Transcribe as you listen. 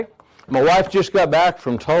My wife just got back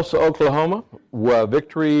from Tulsa, Oklahoma.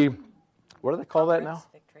 Victory, what do they call that now?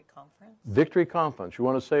 Victory Conference. Victory Conference. You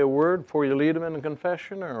want to say a word before you lead them in a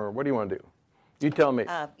confession, or what do you want to do? You tell me.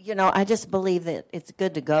 I just believe that it's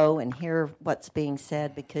good to go and hear what's being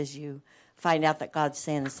said because you find out that God's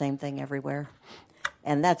saying the same thing everywhere.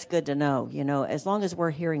 And that's good to know. As long as we're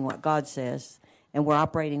hearing what God says and we're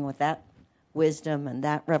operating with that wisdom and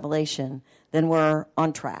that revelation, then we're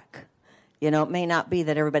on track. It may not be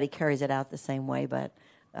that everybody carries it out the same way, but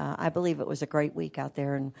I believe it was a great week out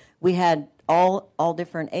there. And we had all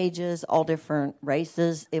different ages, all different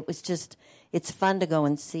races. It's fun to go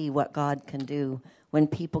and see what God can do when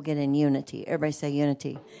people get in unity. Everybody say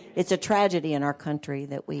unity. It's a tragedy in our country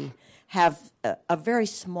that we have a very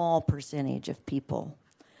small percentage of people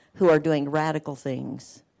who are doing radical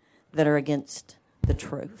things that are against the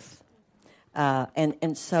truth.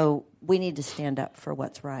 And so we need to stand up for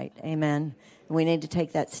what's right. Amen. We need to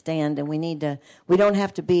take that stand, and we don't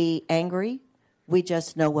have to be angry. We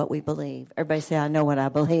just know what we believe. Everybody say, I know what I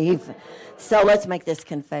believe. So let's make this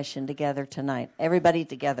confession together tonight. Everybody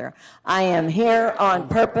together. I am here on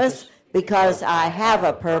purpose because I have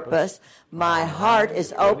a purpose. My heart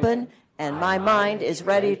is open and my mind is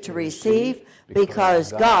ready to receive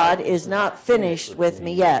because God is not finished with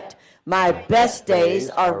me yet. My best days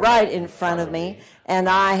are right in front of me, and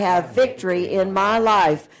I have victory in my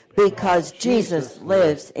life because Jesus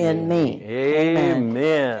lives in me.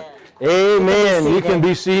 Amen. Amen. You can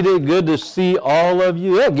be seated. Good to see all of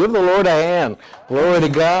you. Yeah, give the Lord a hand. Glory to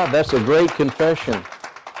God. That's a great confession.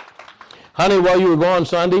 Honey, while you were gone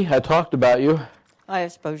Sunday, I talked about you. I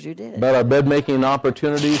suppose you did. About our bed-making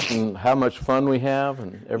opportunities and how much fun we have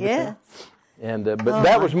and everything. Yes. And but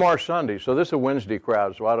that was more Sunday, so this is a Wednesday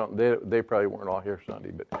crowd. So they probably weren't all here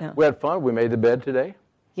Sunday, but no. We had fun. We made the bed today.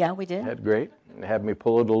 Yeah, we did. Had great. And had me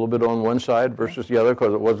pull it a little bit on one side versus the other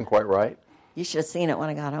because it wasn't quite right. You should have seen it when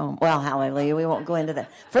I got home. Well, hallelujah. We won't go into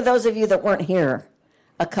that. For those of you that weren't here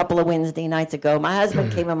a couple of Wednesday nights ago, my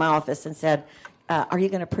husband came in my office and said, are you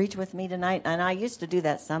going to preach with me tonight? And I used to do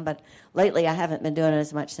that some, but lately I haven't been doing it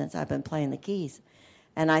as much since I've been playing the keys.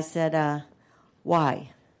 And I said,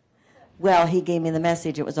 why? Well, he gave me the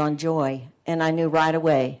message. It was on joy. And I knew right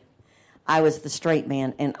away I was the straight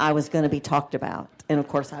man and I was going to be talked about. And, of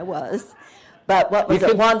course, I was. But what was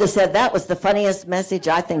it? Wanda said that was the funniest message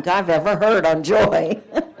I think I've ever heard on joy.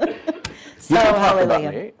 So,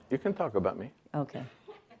 hallelujah. You can talk about me. Okay.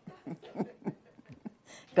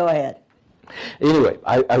 Go ahead. Anyway,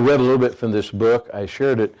 I read a little bit from this book. I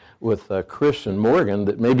shared it with Chris and Morgan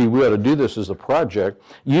that maybe we ought to do this as a project.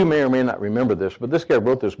 You may or may not remember this, but this guy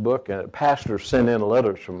wrote this book, and pastors sent in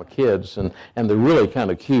letters from the kids, and they're really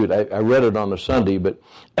kind of cute. I read it on a Sunday, but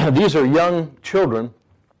these are young children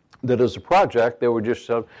that as a project, they were just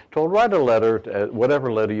told, write a letter,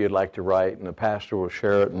 whatever letter you'd like to write, and the pastor will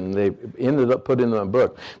share it, and they ended up putting it in a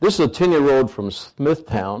book. This is a 10-year-old from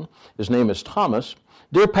Smithtown. His name is Thomas.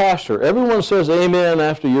 Dear Pastor, everyone says amen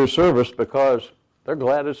after your service because they're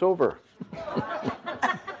glad it's over.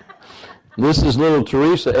 This is little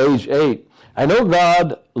Teresa, age 8. I know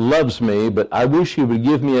God loves me, but I wish he would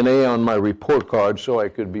give me an A on my report card so I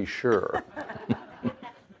could be sure.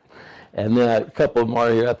 And then a couple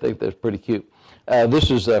more here, I think that's pretty cute.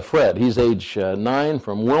 This is Fred. He's age 9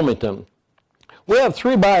 from Wilmington. We have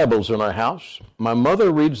 3 Bibles in our house. My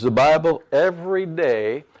mother reads the Bible every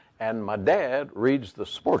day, and my dad reads the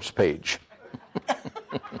sports page.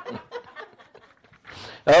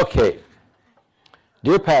 Okay.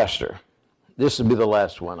 Dear Pastor, this will be the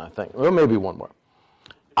last one, I think. Or maybe one more.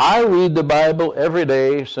 I read the Bible every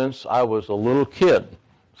day since I was a little kid.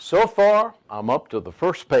 So far, I'm up to the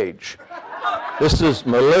first page. This is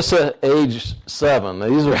Melissa, age 7. Now,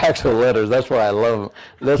 these are actual letters. That's why I love them.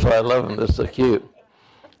 That's why I love them. They're so cute.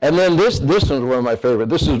 And then this one's one of my favorite.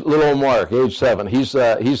 This is little old Mark, age 7. He's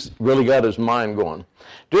really got his mind going.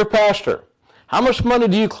 Dear Pastor, how much money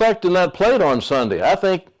do you collect in that plate on Sunday? I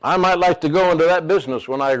think I might like to go into that business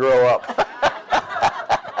when I grow up.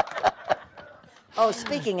 Oh,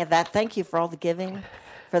 speaking of that, thank you for all the giving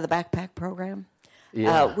for the backpack program.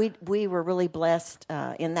 Yeah. We were really blessed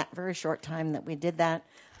in that very short time that we did that.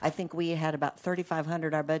 I think we had about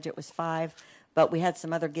 $3,500. Our budget was $5,000, but we had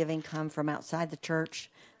some other giving come from outside the church.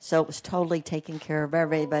 So it was totally taken care of.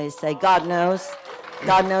 Everybody say, God knows.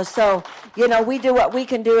 God knows. So, we do what we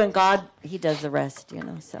can do, and God, he does the rest,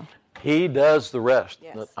 so. He does the rest.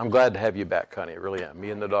 Yes. I'm glad to have you back, honey. I really am. Me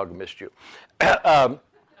and the dog missed you. I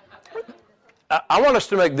want us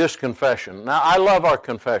to make this confession. Now, I love our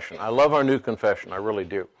confession. I love our new confession. I really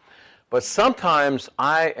do. But sometimes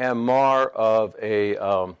I am more of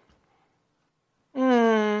a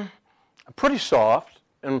pretty soft,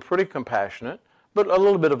 and pretty compassionate, but a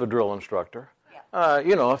little bit of a drill instructor.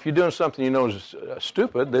 If you're doing something you know is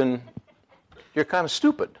stupid, then you're kind of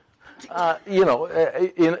stupid. In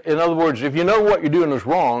other words, if you know what you're doing is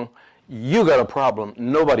wrong, you got a problem,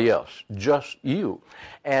 nobody else, just you.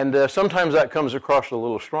 And sometimes that comes across a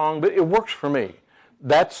little strong, but it works for me.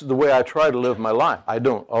 That's the way I try to live my life. I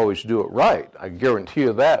don't always do it right, I guarantee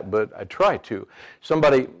you that, but I try to.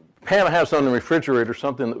 Pam has on the refrigerator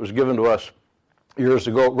something that was given to us years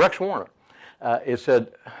ago, Rex Warner. It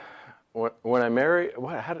said, when I marry,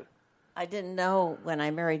 I didn't know when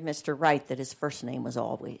I married Mr. Wright that his first name was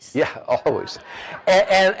Always. Yeah, always.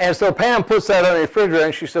 And so Pam puts that on the refrigerator,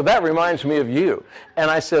 and she said, that reminds me of you.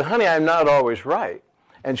 And I said, honey, I'm not always right.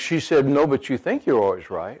 And she said, no, but you think you're always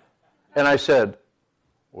right. And I said,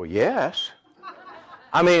 well, yes.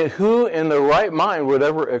 I mean, who in their right mind would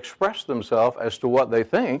ever express themselves as to what they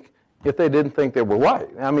think if they didn't think they were right?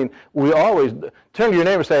 I mean, we always turn to your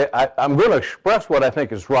neighbor and say, I'm going to express what I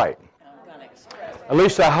think is right. At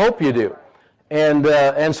least I hope you do.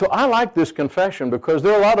 And so I like this confession because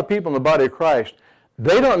there are a lot of people in the body of Christ,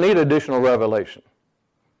 they don't need additional revelation.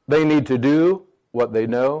 They need to do what they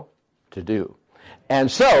know to do. And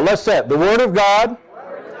so, let's say it. The Word of God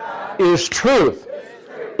is truth.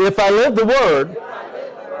 If I live the Word,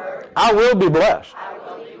 I will be blessed.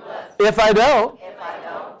 If I don't,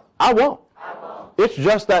 I won't. It's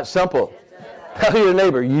just that simple. Tell your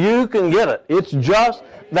neighbor, you can get it. It's just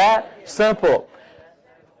that simple.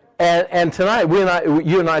 And tonight,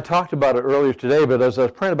 you and I talked about it earlier today, but as I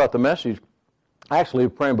was praying about the message, actually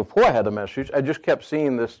praying before I had the message, I just kept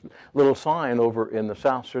seeing this little sign over in the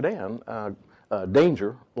South Sudan,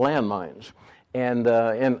 danger, landmines. And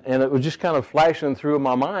it was just kind of flashing through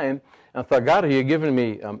my mind. And I thought, God, are you giving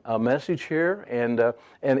me a message here?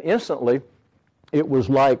 And instantly, it was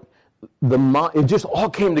like it just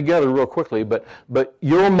all came together real quickly. But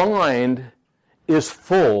your mind is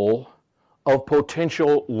full of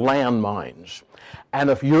potential landmines. And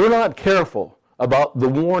if you're not careful about the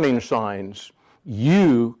warning signs,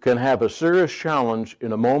 you can have a serious challenge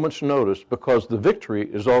in a moment's notice because the victory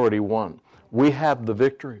is already won. We have the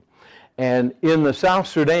victory. And in the South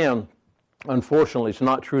Sudan, unfortunately, it's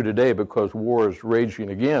not true today because war is raging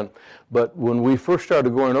again. But when we first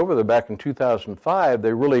started going over there back in 2005,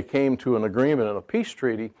 they really came to an agreement and a peace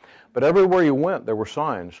treaty. But everywhere you went, there were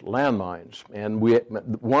signs, landmines. And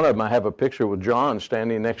one of them, I have a picture with John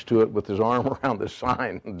standing next to it with his arm around the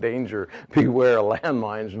sign, danger, beware of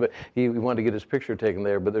landmines. But he wanted to get his picture taken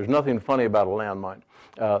there. But there's nothing funny about a landmine.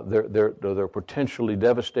 They're potentially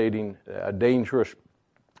devastating, dangerous.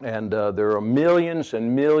 And there are millions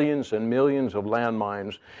and millions and millions of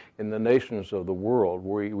landmines in the nations of the world.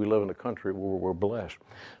 We live in a country where we're blessed.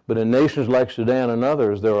 But in nations like Sudan and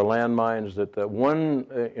others, there are landmines that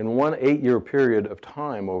in one 8-year period of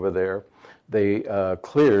time over there, they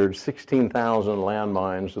cleared 16,000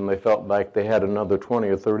 landmines, and they felt like they had another 20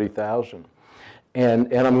 or 30,000.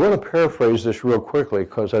 And I'm going to paraphrase this real quickly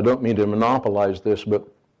because I don't mean to monopolize this, but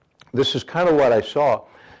this is kind of what I saw.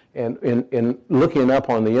 And in looking up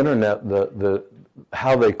on the internet,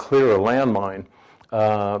 how they clear a landmine,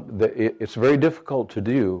 it's very difficult to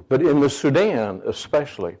do. But in the Sudan,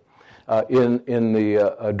 especially, in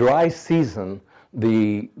the dry season,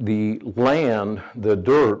 the land, the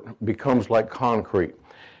dirt, becomes like concrete.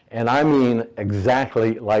 And I mean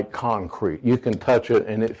exactly like concrete. You can touch it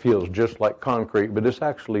and it feels just like concrete, but it's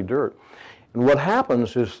actually dirt. And what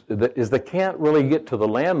happens is they can't really get to the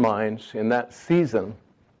landmines in that season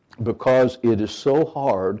because it is so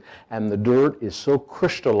hard and the dirt is so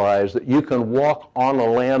crystallized that you can walk on a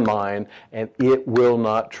landmine and it will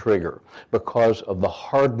not trigger because of the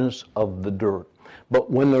hardness of the dirt.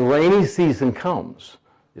 But when the rainy season comes,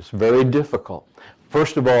 it's very difficult.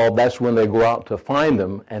 First of all, that's when they go out to find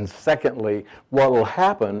them. And secondly, what will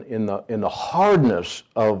happen in the hardness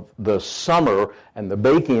of the summer and the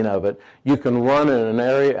baking of it, you can run in an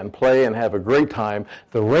area and play and have a great time.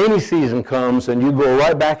 The rainy season comes and you go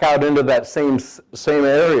right back out into that same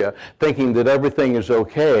area thinking that everything is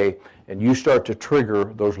okay. And you start to trigger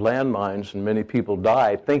those landmines and many people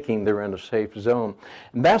die thinking they're in a safe zone.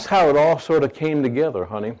 And that's how it all sort of came together,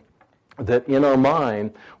 honey. That in our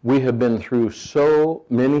mind, we have been through so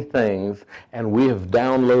many things and we have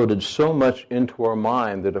downloaded so much into our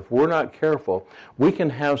mind that if we're not careful, we can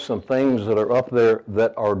have some things that are up there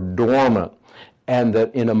that are dormant and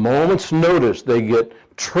that in a moment's notice they get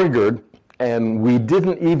triggered and we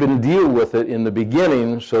didn't even deal with it in the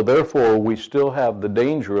beginning, so therefore we still have the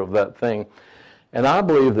danger of that thing. And I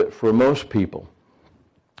believe that for most people,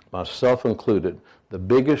 myself included, the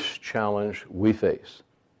biggest challenge we face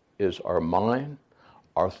is our mind,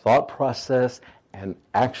 our thought process, and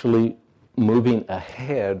actually moving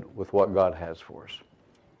ahead with what God has for us.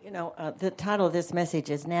 You know, the title of this message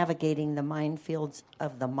is Navigating the Minefields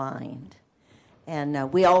of the Mind.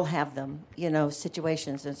 And we all have them, you know,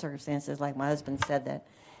 situations and circumstances, like my husband said, that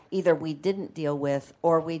either we didn't deal with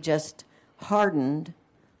or we just hardened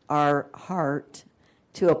our heart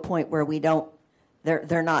to a point where we don't,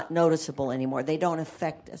 they're not noticeable anymore. They don't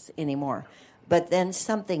affect us anymore. But then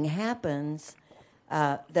something happens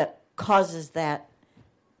that causes that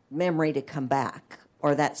memory to come back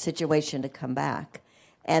or that situation to come back.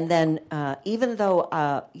 And then even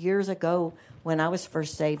though years ago when I was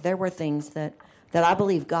first saved, there were things that I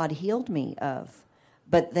believe God healed me of.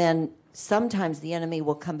 But then sometimes the enemy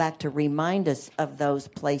will come back to remind us of those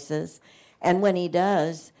places. And when he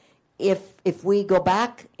does, if we go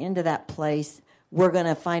back into that place, we're going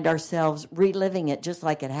to find ourselves reliving it just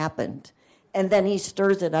like it happened. And then he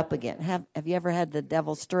stirs it up again. Have you ever had the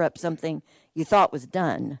devil stir up something you thought was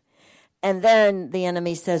done? And then the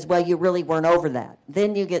enemy says, well, you really weren't over that.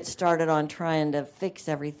 Then you get started on trying to fix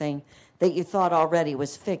everything that you thought already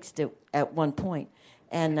was fixed at one point.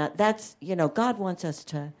 And that's, you know, God wants us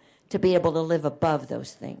to be able to live above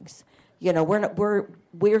those things. You know,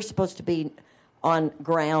 we're supposed to be on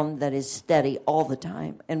ground that is steady all the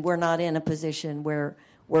time. And we're not in a position where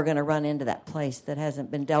we're going to run into that place that hasn't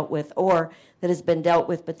been dealt with or that has been dealt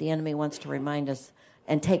with, but the enemy wants to remind us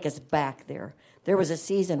and take us back there. There was a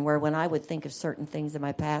season where when I would think of certain things in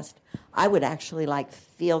my past, I would actually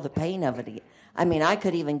feel the pain of it. I mean, I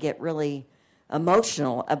could even get really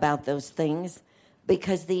emotional about those things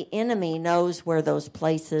because the enemy knows where those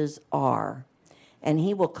places are, and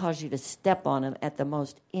he will cause you to step on them at the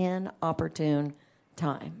most inopportune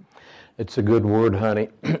time. It's a good word, honey.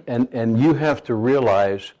 And you have to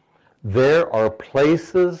realize there are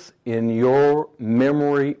places in your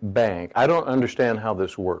memory bank. I don't understand how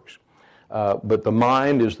this works, but the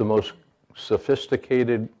mind is the most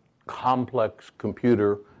sophisticated, complex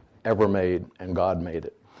computer ever made, and God made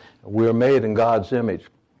it. We're made in God's image.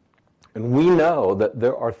 And we know that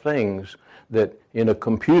there are things that in a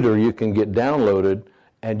computer you can get downloaded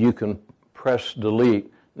and you can press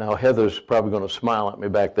delete. Now, Heather's probably going to smile at me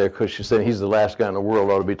back there because she's saying he's the last guy in the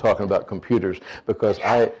world ought to be talking about computers, because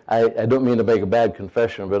I don't mean to make a bad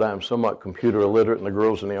confession, but I am somewhat computer illiterate, and the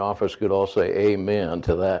girls in the office could all say amen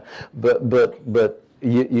to that. But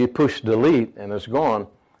you push delete and it's gone,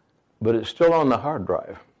 but it's still on the hard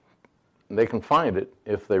drive. They can find it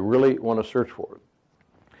if they really want to search for it.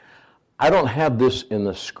 I don't have this in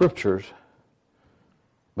the scriptures,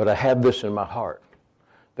 but I have this in my heart.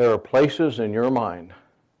 There are places in your mind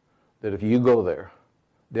that if you go there,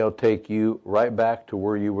 they'll take you right back to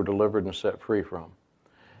where you were delivered and set free from.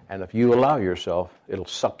 And if you allow yourself, it'll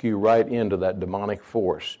suck you right into that demonic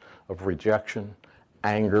force of rejection,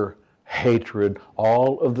 anger, hatred,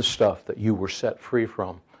 all of the stuff that you were set free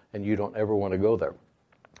from, and you don't ever want to go there.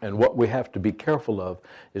 And what we have to be careful of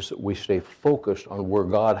is that we stay focused on where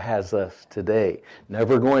God has us today,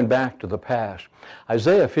 never going back to the past.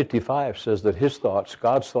 Isaiah 55 says that his thoughts,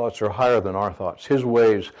 God's thoughts, are higher than our thoughts. His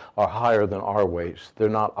ways are higher than our ways. They're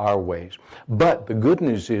not our ways. But the good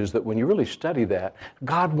news is that when you really study that,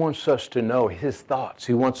 God wants us to know his thoughts.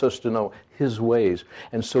 He wants us to know his ways.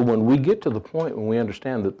 And so when we get to the point when we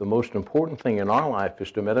understand that the most important thing in our life is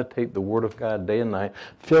to meditate the Word of God day and night,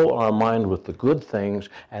 fill our mind with the good things,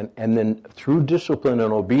 and then through discipline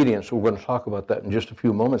and obedience, we're going to talk about that in just a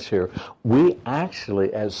few moments here, we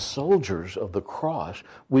actually, as soldiers of the cross,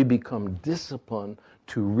 we become disciplined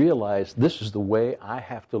to realize this is the way I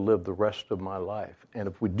have to live the rest of my life. And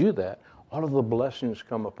if we do that, all of the blessings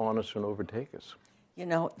come upon us and overtake us. You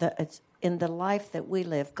know, it's in the life that we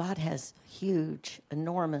live, God has huge,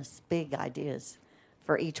 enormous, big ideas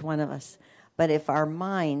for each one of us. But if our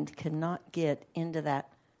mind cannot get into that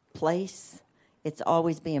place, it's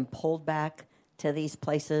always being pulled back to these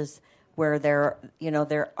places where there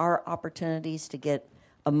are opportunities to get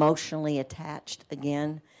emotionally attached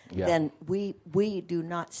again. Yeah. Then we do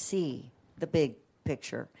not see the big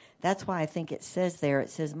picture. That's why I think it says,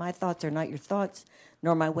 my thoughts are not your thoughts,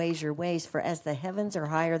 nor my ways your ways. For as the heavens are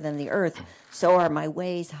higher than the earth, so are my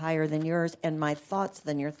ways higher than yours, and my thoughts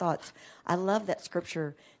than your thoughts. I love that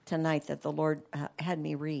scripture tonight that the Lord had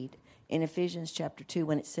me read in Ephesians chapter 2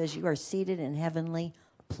 when it says, you are seated in heavenly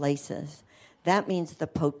places. That means the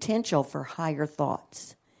potential for higher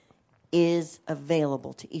thoughts is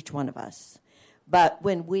available to each one of us. But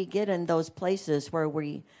when we get in those places where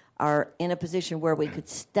we are in a position where we could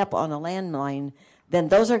step on a landmine, then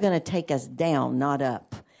those are going to take us down, not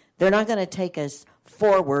up. They're not going to take us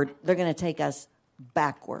forward. They're going to take us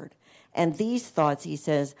backward. And these thoughts, he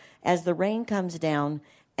says, as the rain comes down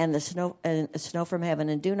and the snow from heaven,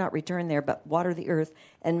 and do not return there, but water the earth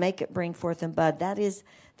and make it bring forth and bud. That is,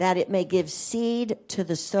 that it may give seed to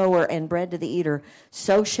the sower and bread to the eater.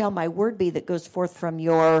 So shall my word be that goes forth from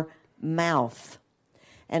your mouth.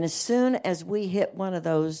 And as soon as we hit one of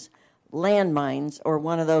those landmines or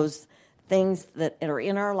one of those things that are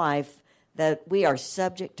in our life that we are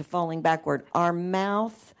subject to falling backward, our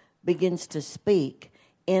mouth begins to speak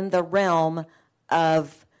in the realm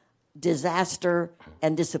of disaster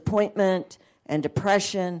and disappointment and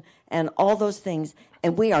depression and all those things,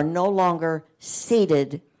 and we are no longer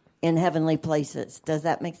seated in heavenly places. Does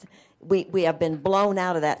that make sense? We have been blown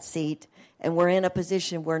out of that seat, and we're in a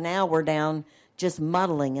position where now we're down just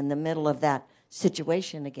muddling in the middle of that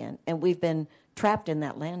situation again, and we've been trapped in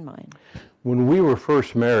that landmine. When we were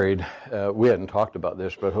first married, we hadn't talked about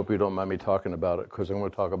this, but I hope you don't mind me talking about it, because I'm going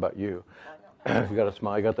to talk about you. You got a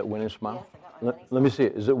smile? You got that winning smile? Yes, let me see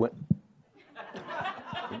it. Is it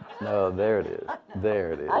No, there it is.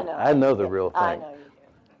 There it is. I know the real thing. I know you do.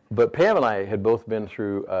 But Pam and I had both been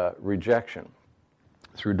through rejection,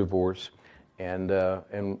 through divorce, and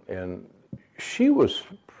she was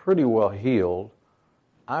pretty well healed.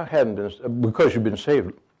 I hadn't been, because you've been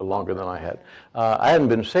saved longer than I had. I hadn't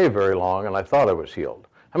been saved very long, and I thought I was healed.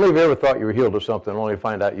 How many of you ever thought you were healed of something only to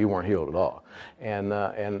find out you weren't healed at all? And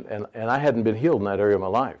I hadn't been healed in that area of my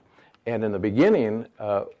life. And in the beginning,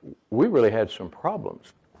 we really had some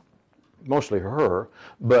problems. Mostly her,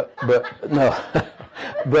 but no,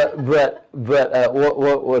 but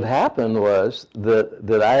what would happen was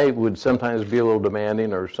that I would sometimes be a little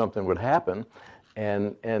demanding, or something would happen,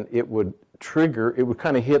 and it would trigger. It would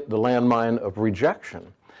kind of hit the landmine of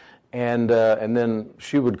rejection. And then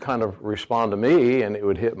she would kind of respond to me, and it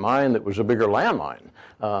would hit mine that was a bigger landmine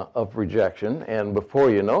of rejection. And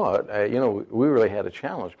before you know it, we really had a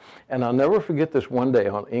challenge. And I'll never forget this one day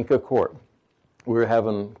on Inca Court. We were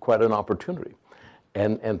having quite an opportunity.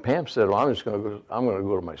 And Pam said, well, I'm going to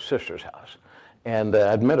go to my sister's house. And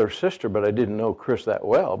I'd met her sister, but I didn't know Chris that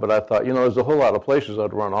well. But I thought, there's a whole lot of places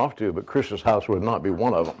I'd run off to, but Chris's house would not be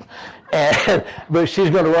one of them. But she's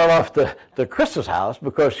going to run off to Chris's house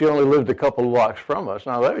because she only lived a couple of blocks from us.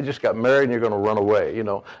 Now, we just got married and you're going to run away,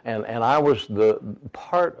 And I was the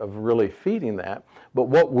part of really feeding that. But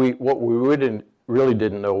what we really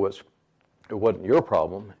didn't know was it wasn't your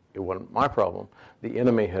problem. It wasn't my problem. The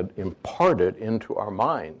enemy had imparted into our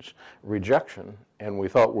minds rejection, and we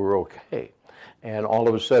thought we were okay. And all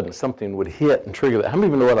of a sudden, something would hit and trigger that. How many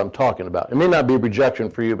of you know what I'm talking about? It may not be rejection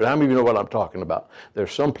for you, but how many of you know what I'm talking about?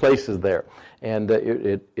 There's some places there. And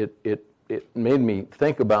it made me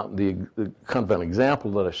think about the kind of an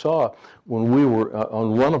example that I saw when we were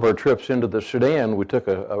on one of our trips into the Sudan. We took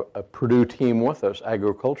a Purdue team with us,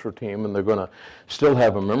 agriculture team, and they're going to still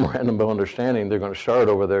have a memorandum of understanding. They're going to start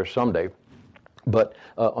over there someday. But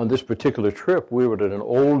on this particular trip, we were at an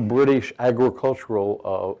old British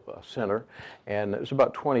agricultural center, and it was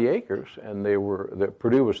about 20 acres. And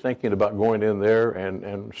Purdue was thinking about going in there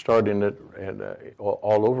and starting it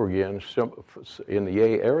all over again in the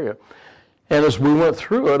Yei area. And as we went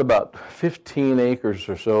through it, about 15 acres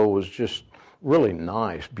or so was just really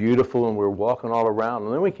nice, beautiful, and we were walking all around.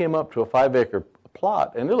 And then we came up to a 5-acre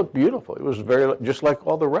plot, and it looked beautiful. It was just like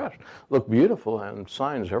all the rest. It looked beautiful, and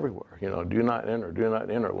signs everywhere, do not enter,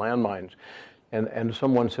 landmines. And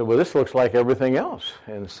someone said, well, this looks like everything else.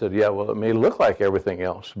 And I said, yeah, well, it may look like everything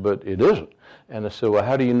else, but it isn't. And I said, well,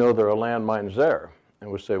 how do you know there are landmines there?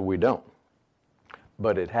 And we say, we don't.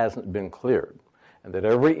 But it hasn't been cleared. And that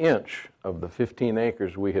every inch of the 15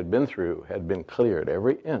 acres we had been through had been cleared,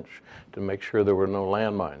 every inch, to make sure there were no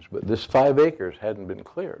landmines. But this 5 acres hadn't been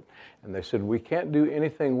cleared. And they said, we can't do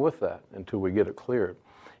anything with that until we get it cleared.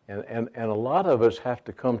 And a lot of us have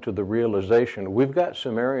to come to the realization, we've got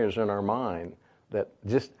some areas in our mind that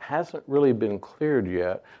just hasn't really been cleared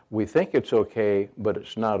yet. We think it's okay, but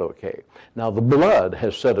it's not okay. Now, the blood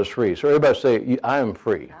has set us free. So everybody say, I am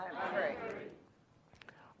free. I'm free.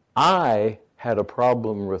 I had a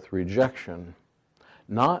problem with rejection,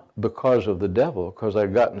 not because of the devil, because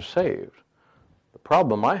I'd gotten saved. The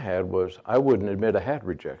problem I had was I wouldn't admit I had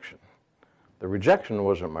rejection. The rejection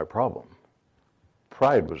wasn't my problem.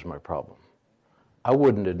 Pride was my problem. I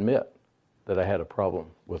wouldn't admit that I had a problem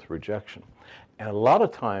with rejection. And a lot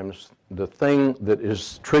of times, the thing that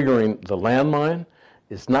is triggering the landmine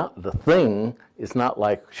is not the thing. It's not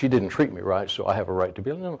like she didn't treat me right, so I have a right to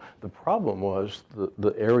be. No, the problem was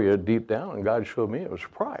the area deep down, and God showed me it was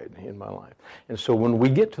pride in my life. And so when we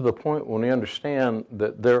get to the point when we understand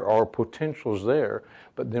that there are potentials there,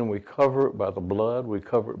 but then we cover it by the blood, we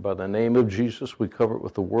cover it by the name of Jesus, we cover it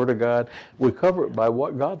with the Word of God, we cover it by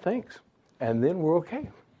what God thinks, and then we're okay.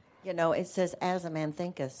 You know, it says, as a man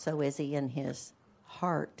thinketh, so is he in his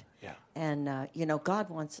heart. Yeah. And, you know, God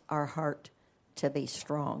wants our heart to be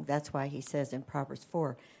strong. That's why he says in Proverbs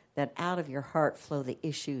 4 that out of your heart flow the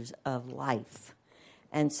issues of life.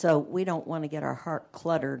 And so we don't want to get our heart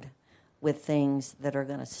cluttered with things that are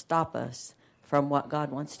going to stop us from what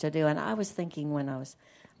God wants to do. And I was thinking when I was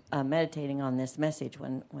meditating on this message,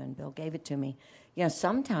 when Bill gave it to me, you know,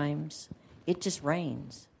 sometimes it just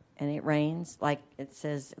rains. And it rains, like it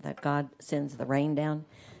says that God sends the rain down.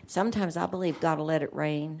 Sometimes I believe God will let it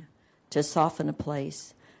rain to soften a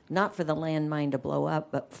place, not for the landmine to blow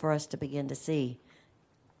up, but for us to begin to see.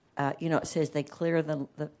 You know, it says they clear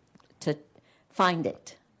to find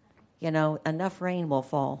it. You know, enough rain will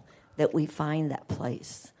fall that we find that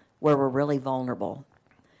place where we're really vulnerable.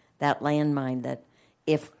 That landmine that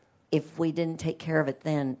if we didn't take care of it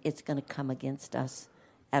then, it's going to come against us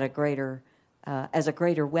at a greater as a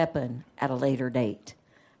greater weapon at a later date.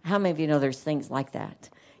 How many of you know there's things like that?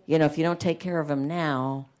 You know, if you don't take care of them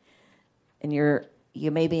now, and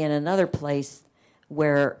you may be in another place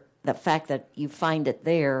where the fact that you find it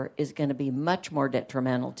there is going to be much more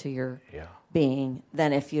detrimental to your being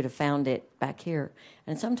than if you'd have found it back here.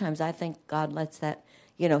 And sometimes I think God lets that,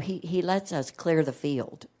 you know, he lets us clear the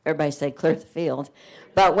field. Everybody say clear the field.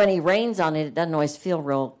 But when he rains on it, it doesn't always feel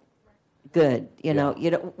real good. You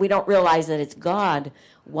know, we don't realize that it's God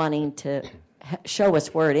wanting to show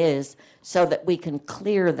us where it is so that we can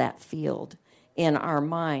clear that field in our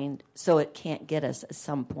mind so it can't get us at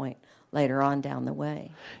some point later on down the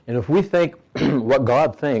way. And if we think what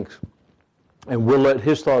God thinks, and we'll let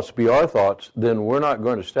his thoughts be our thoughts, then we're not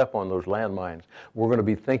going to step on those landmines. We're going to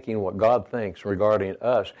be thinking what God thinks regarding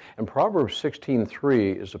us. And Proverbs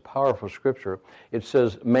 16:3 is a powerful scripture. It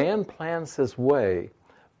says, man plans his way,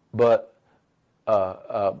 but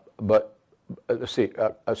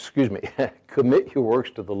commit your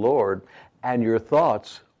works to the Lord, and your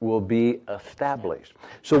thoughts will be established.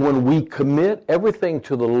 So when we commit everything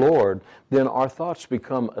to the Lord, then our thoughts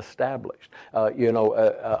become established. I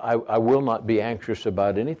will not be anxious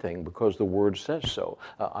about anything because the Word says so.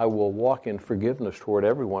 I will walk in forgiveness toward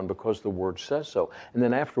everyone because the Word says so. And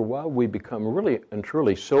then after a while, we become really and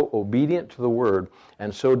truly so obedient to the Word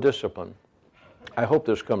and so disciplined. I hope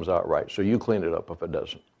this comes out right, so you clean it up if it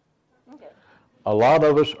doesn't. Okay. A lot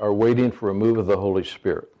of us are waiting for a move of the Holy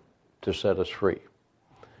Spirit to set us free.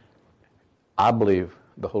 I believe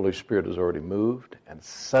the Holy Spirit has already moved and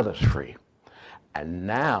set us free. And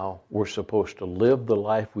now we're supposed to live the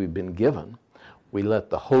life we've been given. We let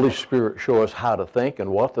the Holy Spirit show us how to think and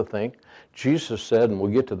what to think. Jesus said, and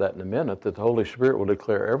we'll get to that in a minute, that the Holy Spirit will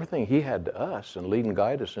declare everything he had to us and lead and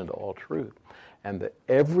guide us into all truth. And that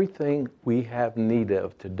everything we have need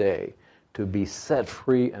of today to be set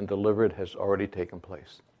free and delivered has already taken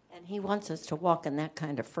place. And he wants us to walk in that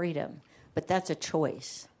kind of freedom. But that's a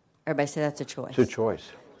choice. Everybody say that's a choice. It's a choice.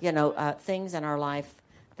 You know, things in our life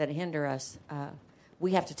that hinder us,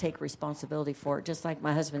 we have to take responsibility for it. Just like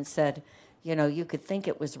my husband said, you know, you could think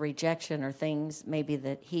it was rejection or things maybe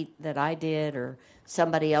that I did or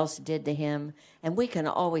somebody else did to him. And we can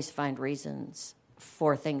always find reasons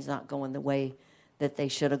for things not going the way that they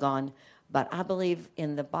should have gone. But I believe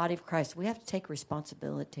in the body of Christ, we have to take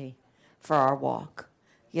responsibility for our walk.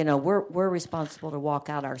 You know, we're responsible to walk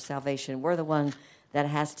out our salvation. We're the one that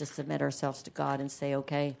has to submit ourselves to God and say,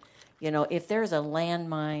 okay, you know, if there's a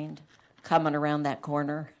landmine coming around that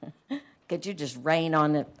corner, could you just rain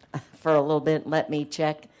on it for a little bit and let me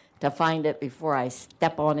check to find it before I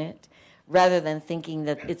step on it, rather than thinking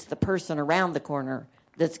that it's the person around the corner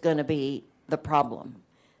that's going to be the problem.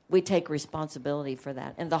 We take responsibility for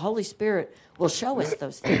that. And the Holy Spirit will show us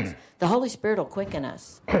those things. The Holy Spirit will quicken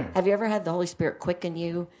us. Have you ever had the Holy Spirit quicken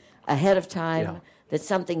you ahead of time that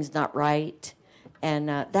something's not right? And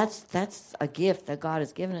that's a gift that God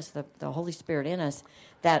has given us, the Holy Spirit in us,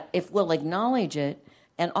 that if we'll acknowledge it,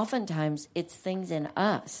 and oftentimes it's things in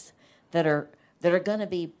us that are going to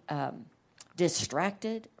be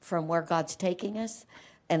distracted from where God's taking us.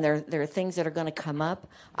 And there are things that are going to come up.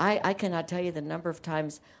 I cannot tell you the number of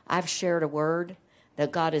times I've shared a word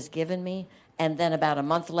that God has given me, and then about a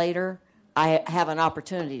month later, I have an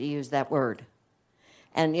opportunity to use that word.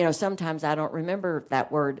 And, you know, sometimes I don't remember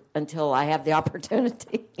that word until I have the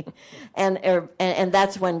opportunity. and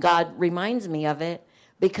that's when God reminds me of it,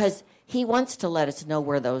 because he wants to let us know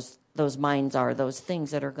where those minds are, those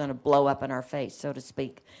things that are going to blow up in our face, so to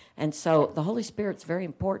speak. And so the Holy Spirit's very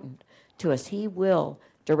important to us. He will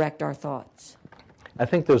direct our thoughts. I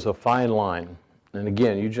think there's a fine line, and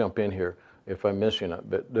again, you jump in here if I'm missing it,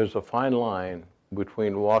 but there's a fine line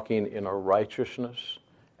between walking in our righteousness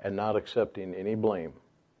and not accepting any blame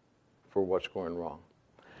for what's going wrong.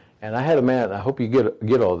 And I had a man, I hope you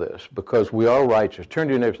get all this, because we are righteous. Turn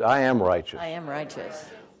to your neighbor and say, I am righteous. I am righteous.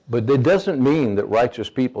 But it doesn't mean that righteous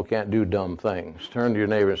people can't do dumb things. Turn to your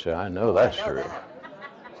neighbor and say, I know that's true. That.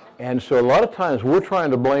 And so a lot of times we're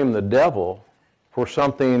trying to blame the devil for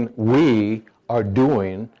something we are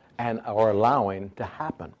doing and are allowing to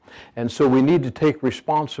happen. And so we need to take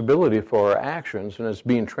responsibility for our actions, and it's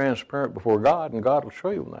being transparent before God, and God will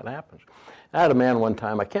show you when that happens. I had a man one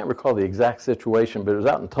time, I can't recall the exact situation, but it was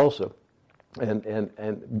out in Tulsa,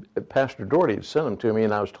 and Pastor Doherty had sent him to me,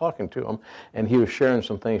 and I was talking to him, and he was sharing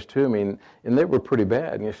some things to me, and they were pretty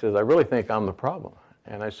bad. And he says, I really think I'm the problem.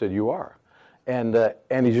 And I said, you are. And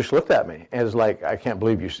he just looked at me, and it's like, I can't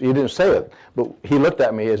believe you. He didn't say it, but he looked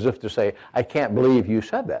at me as if to say, I can't believe you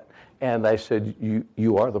said that. And I said,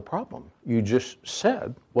 you are the problem. You just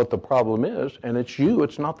said what the problem is, and it's you,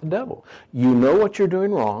 it's not the devil. You know what you're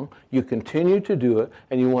doing wrong, you continue to do it,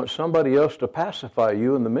 and you want somebody else to pacify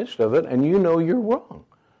you in the midst of it, and you know you're wrong.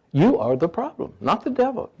 You are the problem, not the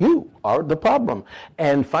devil. You are the problem.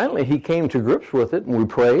 And finally, he came to grips with it, and we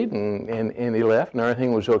prayed, and he left, and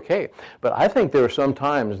everything was okay. But I think there are some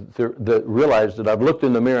times that realize that I've looked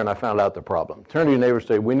in the mirror and I found out the problem. Turn to your neighbor and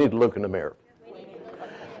say, we need to look in the mirror.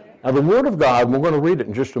 Now, the Word of God, and we're going to read it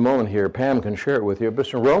in just a moment here. Pam can share it with you. But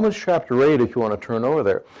it's in Romans chapter 8, if you want to turn over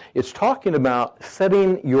there. It's talking about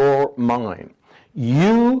setting your mind.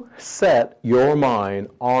 You set your mind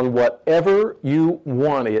on whatever you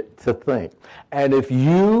want it to think. And if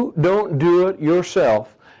you don't do it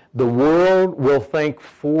yourself, the world will think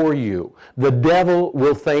for you. The devil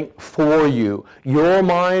will think for you. Your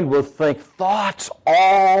mind will think thoughts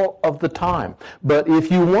all of the time. But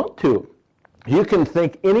if you want to, you can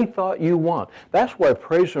think any thought you want. That's why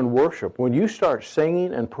praise and worship, when you start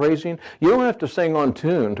singing and praising, you don't have to sing on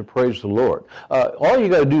tune to praise the Lord. All you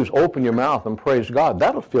got to do is open your mouth and praise God.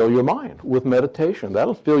 That'll fill your mind with meditation.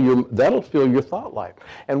 That'll fill your thought life.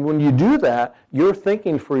 And when you do that, you're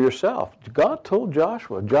thinking for yourself. God told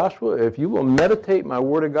Joshua, if you will meditate my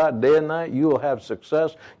word of God day and night, you will have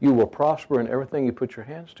success. You will prosper in everything you put your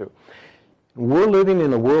hands to. We're living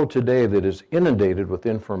in a world today that is inundated with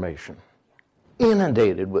information.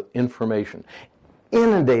 Inundated with information,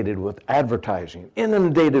 inundated with advertising,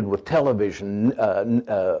 inundated with television,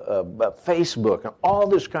 Facebook, and all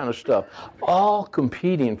this kind of stuff, all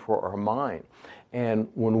competing for our mind. And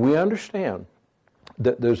when we understand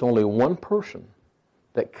that there's only one person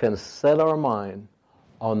that can set our mind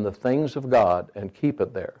on the things of God and keep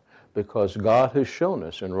it there, because God has shown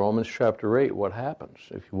us in Romans chapter 8 what happens.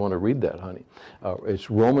 If you want to read that, honey. It's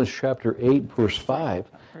Romans chapter 8, verse 5,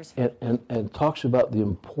 and talks about the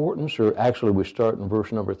importance, or actually we start in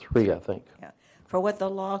verse number 3, I think. Yeah. For what the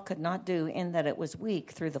law could not do in that it was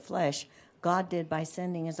weak through the flesh, God did by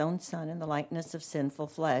sending his own Son in the likeness of sinful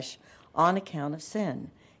flesh on account of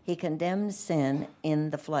sin. He condemned sin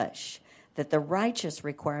in the flesh, that the righteous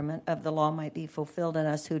requirement of the law might be fulfilled in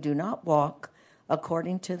us who do not walk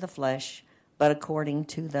according to the flesh, but according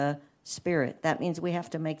to the Spirit. That means we have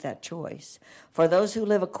to make that choice. For those who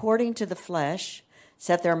live according to the flesh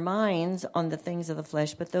set their minds on the things of the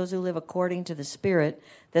flesh, but those who live according to the Spirit,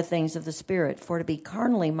 the things of the Spirit. For to be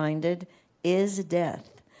carnally minded is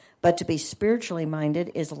death, but to be spiritually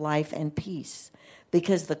minded is life and peace.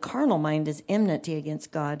 Because the carnal mind is enmity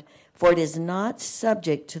against God, for it is not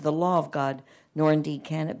subject to the law of God, nor indeed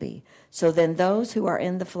can it be. So then those who are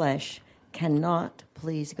in the flesh cannot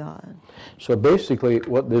please God. So basically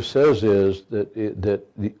what this says is that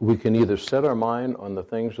we can either set our mind on the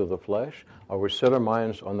things of the flesh, or we set our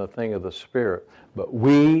minds on the thing of the Spirit. But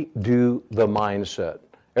we do the mindset.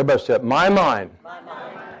 Everybody said, my mind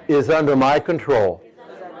is under my control,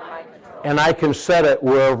 and I can set it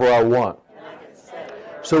wherever I want.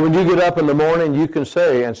 So when you get up in the morning, you can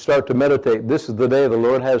say and start to meditate, this is the day the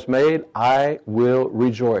Lord has made, I will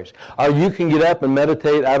rejoice. Or you can get up and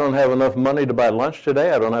meditate, I don't have enough money to buy lunch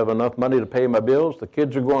today, I don't have enough money to pay my bills, the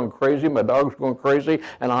kids are going crazy, my dog's going crazy,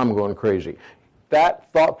 and I'm going crazy.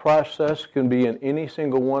 That thought process can be in any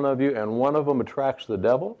single one of you, and one of them attracts the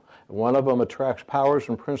devil, one of them attracts powers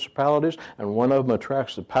and principalities, and one of them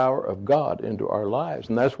attracts the power of God into our lives.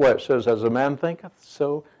 And that's why it says, as a man thinketh,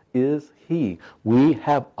 so is he. We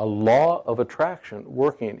have a law of attraction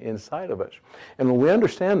working inside of us. And when we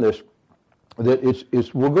understand this,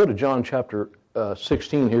 that we'll go to John chapter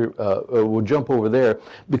 16 here, we'll jump over there,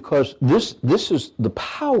 because this is the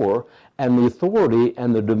power and the authority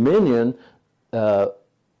and the dominion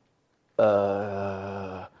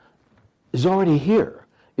is already here.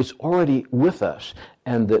 It's already with us,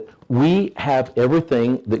 and that we have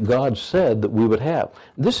everything that God said that we would have.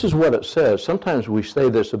 This is what it says. Sometimes we say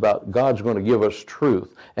this about God's going to give us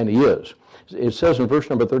truth, and He is. It says in verse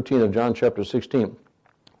number 13 of John chapter 16,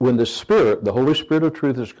 when the Spirit, the Holy Spirit of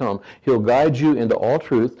truth has come, He'll guide you into all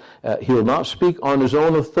truth. He'll not speak on His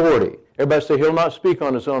own authority. Everybody say, He'll not speak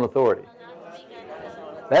on His own authority.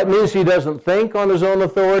 That means He doesn't think on His own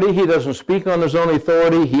authority. He doesn't speak on His own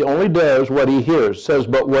authority. He only does what He hears. It says,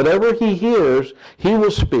 but whatever He hears, He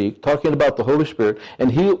will speak, talking about the Holy Spirit, and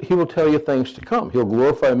He will tell you things to come. He'll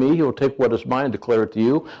glorify me. He'll take what is mine, declare it to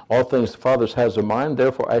you. All things the Father has in mind.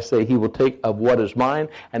 Therefore, I say He will take of what is mine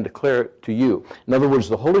and declare it to you. In other words,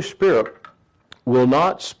 the Holy Spirit will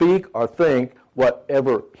not speak or think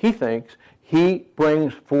whatever He thinks. He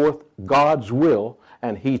brings forth God's will,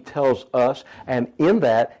 and He tells us, and in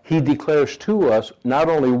that, He declares to us not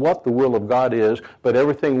only what the will of God is, but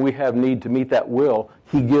everything we have need to meet that will,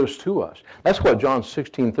 He gives to us. That's what John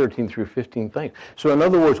 16, 13 through 15 thinks. So in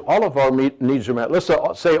other words, all of our needs are met. Let's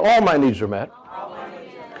say all my needs are met.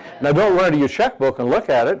 Now don't run to your checkbook and look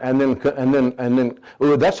at it, and then,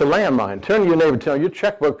 ooh, that's a landmine. Turn to your neighbor and tell him your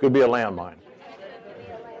checkbook could be a landmine.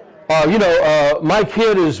 My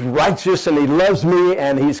kid is righteous and he loves me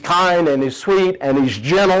and he's kind and he's sweet and he's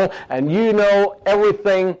gentle, and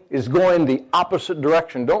everything is going the opposite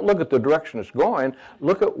direction. Don't look at the direction it's going.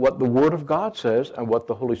 Look at what the Word of God says and what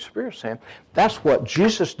the Holy Spirit is saying. That's what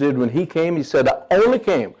Jesus did when He came. He said, I only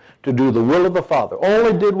came to do the will of the Father.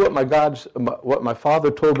 Only did what my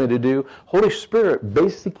Father told me to do. Holy Spirit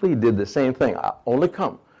basically did the same thing. I only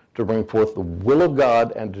come to bring forth the will of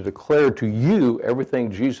God and to declare to you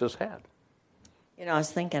everything Jesus had. I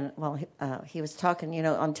was thinking, he was talking,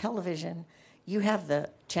 on television, you have the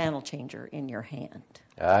channel changer in your hand.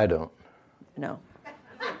 I don't. No.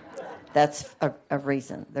 That's a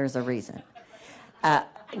reason. There's a reason.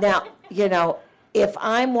 Now, if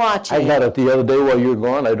I'm watching... I got it the other day while you were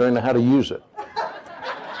gone. I don't know how to use it.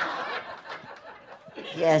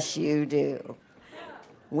 Yes, you do.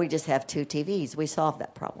 We just have 2 TVs. We solved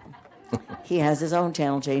that problem. He has his own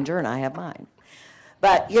channel changer, and I have mine.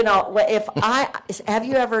 But, have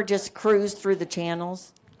you ever just cruised through the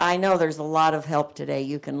channels? I know there's a lot of help today.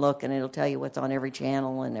 You can look, and it'll tell you what's on every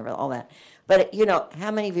channel and all that. But,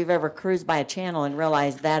 how many of you have ever cruised by a channel and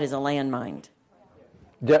realized that is a landmine?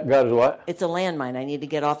 God is what? It's a landmine. I need to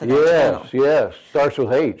get off of that channel. Yes. Starts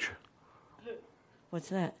with H. What's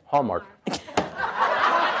that? Hallmark.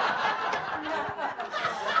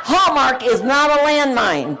 Hallmark is not a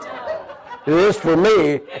landmine. It is for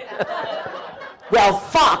me. Well,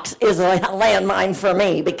 Fox is a landmine for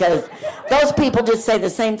me because those people just say the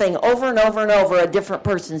same thing over and over and over. A different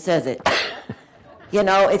person says it.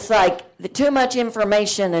 It's like too much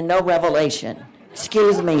information and no revelation.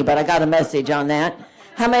 Excuse me, but I got a message on that.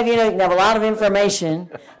 How many of you know you can have a lot of information,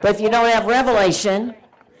 but if you don't have revelation,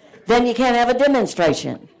 then you can't have a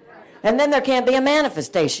demonstration. And then there can't be a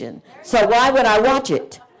manifestation. So why would I watch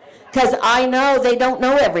it? Because I know they don't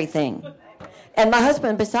know everything. And my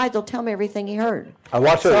husband, besides, will tell me everything he heard. I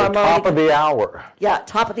watch it at the top of the hour. Yeah,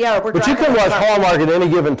 top of the hour. But you can watch Hallmark at any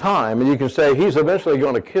given time, and you can say, he's eventually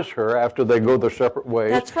going to kiss her after they go their separate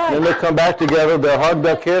ways. That's right. Then they come back together, they'll hug,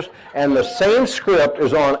 they'll kiss, and the same script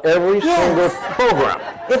is on every single program.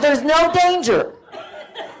 If there's no danger,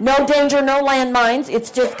 no landmines,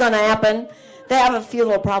 it's just going to happen. They have a few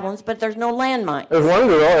little problems, but there's no landmines. There's one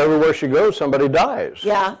girl, everywhere she goes, somebody dies.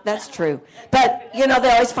 Yeah, that's true. But, they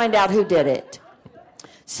always find out who did it.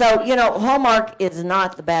 So, Hallmark is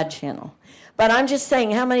not the bad channel. But I'm just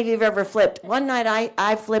saying, how many of you have ever flipped? One night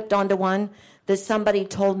I flipped onto one that somebody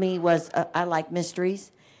told me was, I like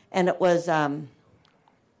mysteries. And it was, I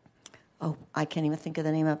can't even think of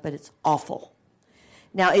the name of it, but it's awful.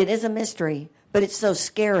 Now, it is a mystery, but it's so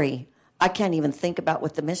scary, I can't even think about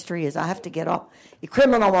what the mystery is. I have to get off.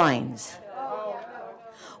 Criminal Minds.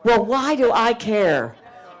 Well, why do I care?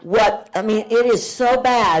 It is so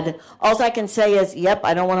bad. All I can say is, yep,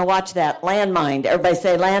 I don't want to watch that. Landmine. Everybody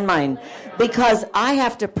say landmine. Because I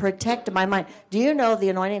have to protect my mind. Do you know the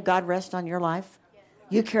anointing of God rests on your life?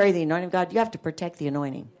 You carry the anointing of God. You have to protect the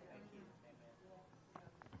anointing.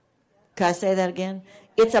 Can I say that again?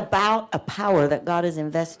 It's about a power that God has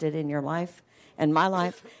invested in your life and my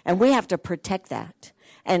life, and we have to protect that.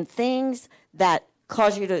 And things that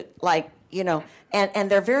cause you to, and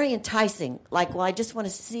they're very enticing. I just want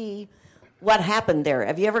to see what happened there.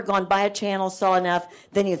 Have you ever gone by a channel, saw enough,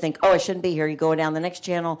 then you think, I shouldn't be here. You go down the next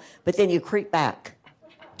channel, but then you creep back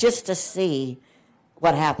just to see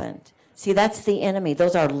what happened. See, that's the enemy.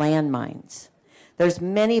 Those are landmines. There's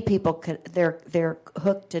many people, they're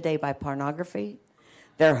hooked today by pornography.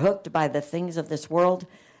 They're hooked by the things of this world.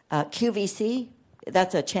 QVC,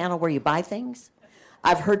 that's a channel where you buy things.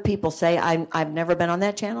 I've heard people say, I've never been on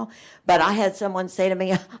that channel, but I had someone say to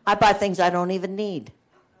me, I buy things I don't even need.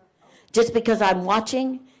 Just because I'm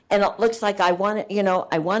watching and it looks like I want it,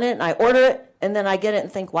 I want it and I order it and then I get it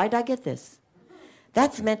and think, why did I get this?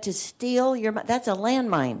 That's meant to steal your mind. That's a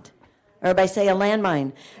landmine. Everybody say a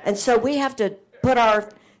landmine. And so we have to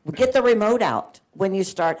get the remote out when you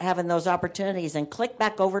start having those opportunities and click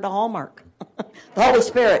back over to Hallmark. The Holy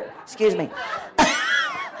Spirit, excuse me.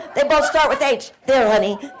 They both start with H. There,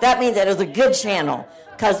 honey. That means that it was a good channel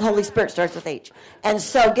because the Holy Spirit starts with H. And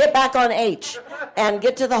so get back on H and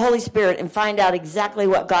get to the Holy Spirit and find out exactly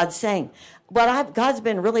what God's saying. God's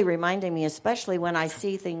been really reminding me, especially when I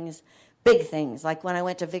see things, big things, like when I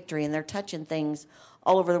went to Victory and they're touching things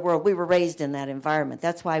all over the world. We were raised in that environment.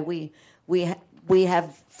 That's why we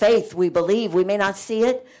have faith. We believe. We may not see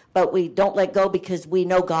it, but we don't let go because we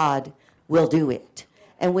know God will do it.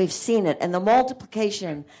 And we've seen it. And the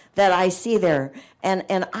multiplication that I see there. And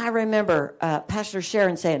I remember Pastor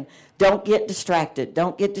Sharon saying, don't get distracted.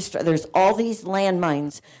 Don't get distracted. There's all these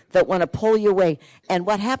landmines that want to pull you away. And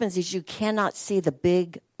what happens is you cannot see the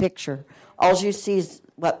big picture. All you see is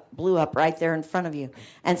what blew up right there in front of you.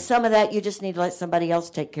 And some of that you just need to let somebody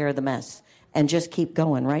else take care of the mess. And just keep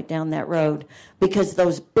going right down that road. Because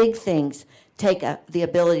those big things take the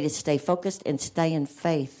ability to stay focused and stay in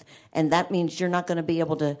faith. And that means you're not going to be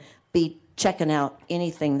able to be checking out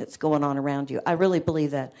anything that's going on around you. I really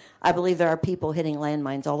believe that. I believe there are people hitting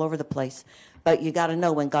landmines all over the place. But you got to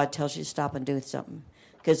know when God tells you to stop and do something.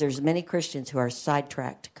 Because there's many Christians who are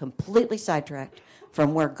sidetracked, completely sidetracked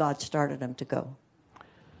from where God started them to go.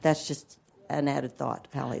 That's just an added thought.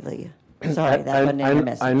 Hallelujah. Sorry, that wasn't in your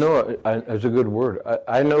message. I know it's a good word.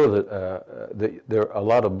 I know that there a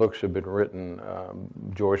lot of books have been written,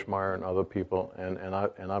 Joyce Meyer and other people, and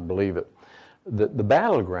I believe it. The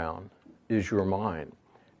battleground is your mind.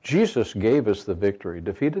 Jesus gave us the victory,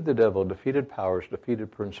 defeated the devil, defeated powers,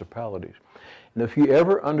 defeated principalities. And if you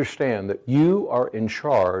ever understand that you are in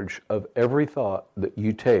charge of every thought that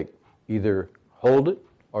you take, either hold it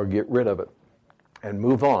or get rid of it and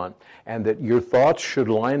move on, and that your thoughts should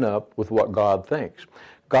line up with what God thinks.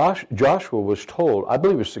 Joshua was told, I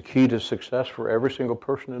believe it's the key to success for every single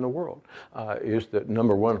person in the world, is that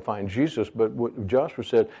number one, find Jesus. But what Joshua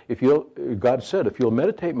said, God said, if you'll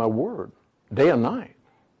meditate my word day and night,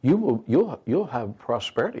 you'll have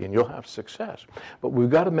prosperity and you'll have success. But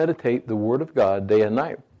we've got to meditate the word of God day and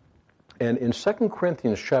night. And in 2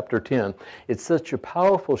 Corinthians chapter 10, it's such a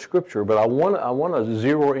powerful scripture, but I want to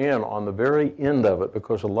zero in on the very end of it,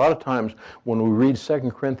 because a lot of times when we read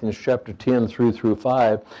 2 Corinthians chapter 10 through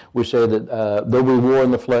 5, we say that though we war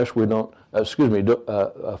in the flesh, we don't,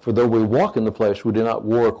 for though we walk in the flesh, we do not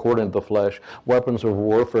war according to the flesh. Weapons of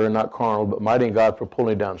warfare are not carnal, but mighty in God for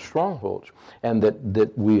pulling down strongholds. And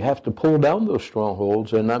that we have to pull down those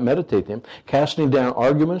strongholds and not meditate them, casting down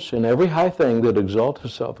arguments and every high thing that exalts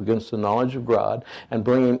itself against the knowledge of God, and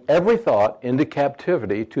bringing every thought into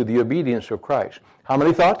captivity to the obedience of Christ. How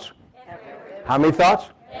many thoughts? Every. How many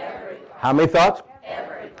thoughts? Every. How many thoughts?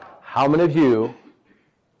 Every. How many of you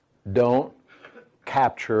don't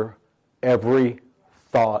capture every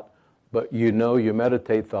thought, but you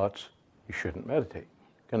meditate thoughts you shouldn't meditate?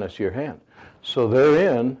 Can I see your hand? So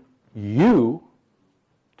therein, you,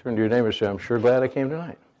 turn to your neighbor and say, I'm sure glad I came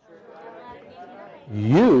tonight.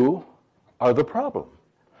 You are the problem.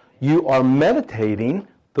 You are meditating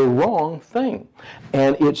the wrong thing.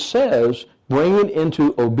 And it says, bringing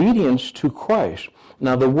into obedience to Christ.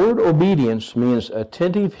 Now, the word obedience means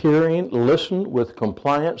attentive hearing, listen with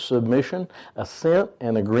compliant submission, assent,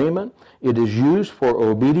 and agreement. It is used for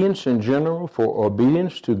obedience in general, for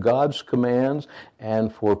obedience to God's commands,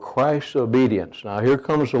 and for Christ's obedience. Now, here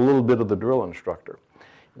comes a little bit of the drill instructor.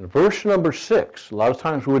 In verse number 6, a lot of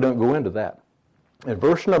times we don't go into that. In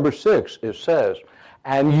verse number 6, it says,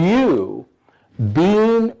 and you,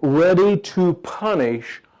 being ready to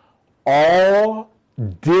punish all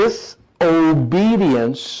disobedience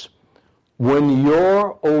when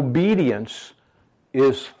your obedience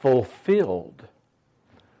is fulfilled.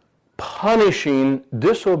 Punishing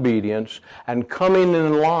disobedience and coming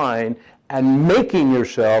in line and making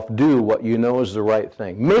yourself do what you know is the right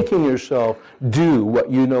thing. Making yourself do what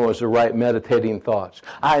you know is the right meditating thoughts.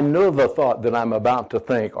 I know the thought that I'm about to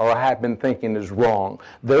think or I have been thinking is wrong.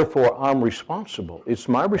 Therefore, I'm responsible. It's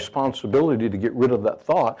my responsibility to get rid of that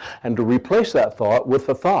thought and to replace that thought with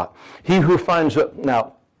a thought. He who finds it,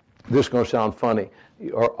 now, this is going to sound funny,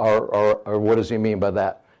 or what does he mean by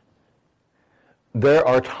that? There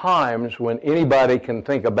are times when anybody can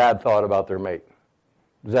think a bad thought about their mate.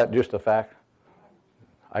 Is that just a fact?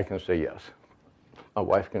 I can say yes. My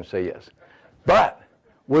wife can say yes. But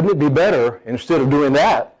wouldn't it be better, instead of doing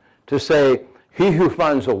that, to say, he who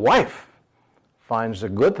finds a wife finds a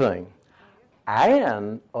good thing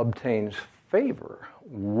and obtains favor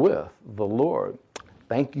with the Lord.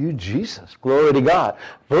 Thank you, Jesus. Glory to God.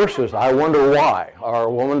 Versus, I wonder why, or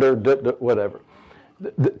wonder whatever.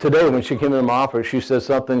 Today when she came in my office, she said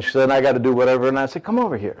something. She said, I got to do whatever. And I said, come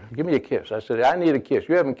over here. Give me a kiss. I said, I need a kiss.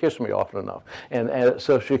 You haven't kissed me often enough. And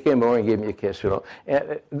so she came over and gave me a kiss, you know.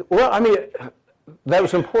 Well, I mean, that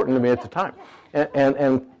was important to me at the time.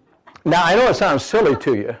 And now, I know it sounds silly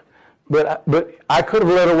to you, but I could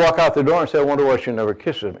have let her walk out the door and say, I wonder why she never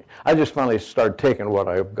kisses me. I just finally started taking what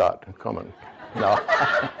I've got coming. No.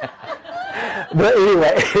 But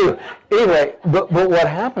anyway, but what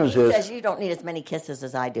happens is... He says you don't need as many kisses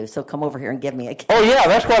as I do, so come over here and give me a kiss. Oh, yeah,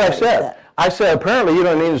 that's what I said. I said, apparently you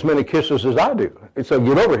don't need as many kisses as I do. So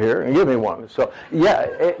get over here and give me one. So,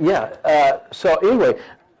 so anyway,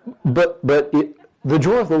 but the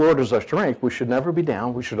joy of the Lord is our strength. We should never be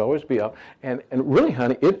down. We should always be up. And really,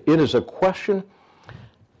 honey, it is a question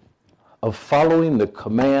of following the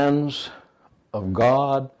commands of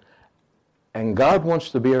God. And God wants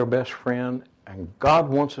to be our best friend, and God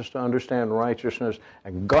wants us to understand righteousness,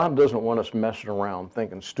 and God doesn't want us messing around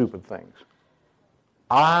thinking stupid things.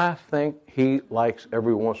 I think he likes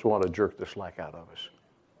every once in a while to jerk the slack out of us.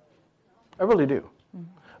 I really do.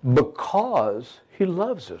 Mm-hmm. Because he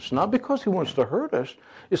loves us, not because he wants to hurt us.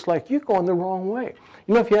 It's like you're going the wrong way.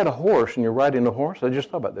 You know, if you had a horse and you're riding the horse, I just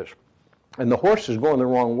thought about this, and the horse is going the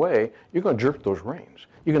wrong way, you're going to jerk those reins.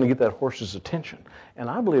 You're going to get that horse's attention. And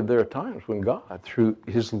I believe there are times when God, through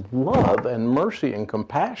his love and mercy and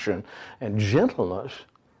compassion and gentleness,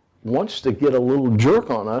 wants to get a little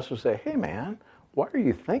jerk on us and say, hey, man, why are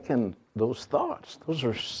you thinking those thoughts? Those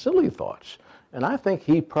are silly thoughts. And I think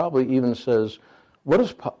he probably even says, what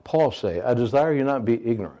does Paul say? I desire you not be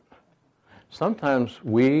ignorant. Sometimes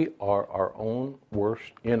we are our own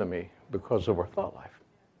worst enemy because of our thought life.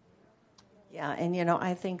 Yeah, and you know,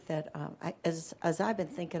 I think that as I've been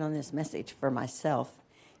thinking on this message for myself,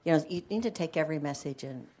 you know, you need to take every message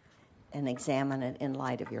and examine it in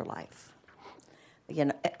light of your life. You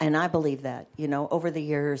know, and I believe that. You know, over the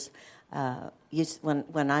years,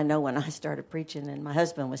 when I started preaching, and my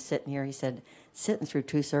husband was sitting here, he said, sitting through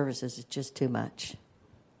 2 services is just too much.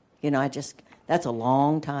 You know, that's a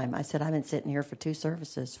long time. I said, I've been sitting here for 2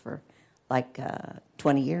 services for like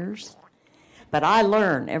 20 years. But I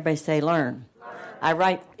learn. Everybody say learn. I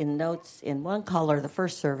write in notes in one color the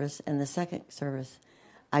first service, and the second service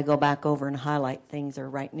I go back over and highlight things or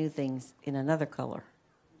write new things in another color.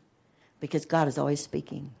 Because God is always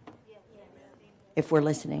speaking if we're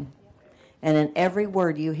listening. And in every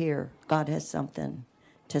word you hear, God has something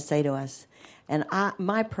to say to us. And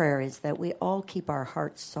my prayer is that we all keep our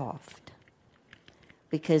hearts soft.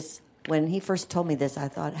 Because when he first told me this, I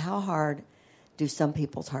thought, how hard do some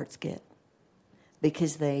people's hearts get?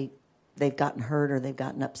 Because they've gotten hurt or they've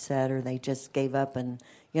gotten upset or they just gave up, and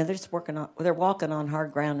you know they're walking on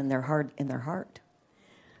hard ground in their heart.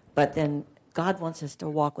 But then God wants us to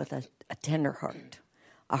walk with a tender heart,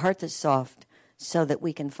 a heart that's soft, so that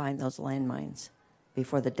we can find those landmines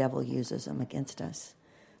before the devil uses them against us.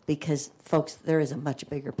 Because folks, there is a much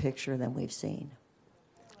bigger picture than we've seen.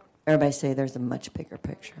 Everybody say there's a much bigger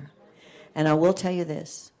picture. And I will tell you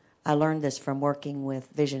this, I learned this from working with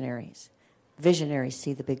visionaries. Visionaries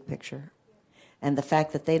see the big picture. And the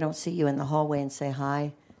fact that they don't see you in the hallway and say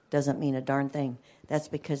hi doesn't mean a darn thing. That's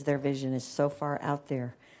because their vision is so far out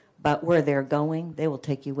there. But where they're going, they will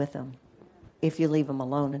take you with them if you leave them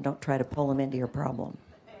alone and don't try to pull them into your problem.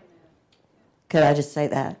 Could I just say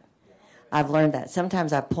that? I've learned that.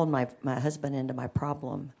 Sometimes I've pulled my husband into my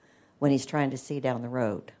problem when he's trying to see down the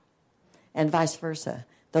road. And vice versa.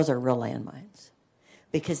 Those are real landmines.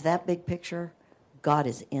 Because that big picture, God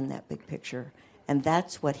is in that big picture. And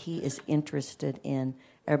that's what he is interested in.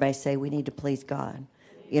 Everybody say we need to please God.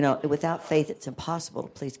 You know, without faith, it's impossible to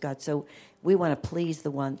please God. So we want to please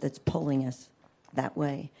the one that's pulling us that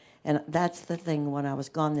way. And that's the thing. When I was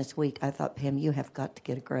gone this week, I thought, Pam, you have got to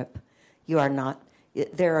get a grip. You are not.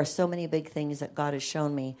 There are so many big things that God has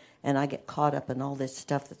shown me, and I get caught up in all this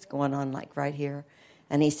stuff that's going on, like right here.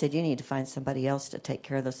 And he said, you need to find somebody else to take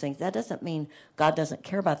care of those things. That doesn't mean God doesn't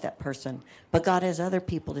care about that person, but God has other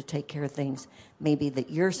people to take care of things maybe that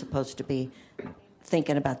you're supposed to be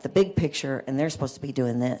thinking about the big picture, and they're supposed to be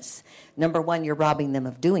doing this. Number one, you're robbing them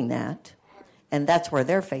of doing that, and that's where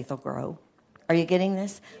their faith will grow. Are you getting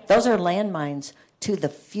this? Those are landmines to the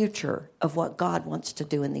future of what God wants to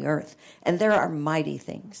do in the earth. And there are mighty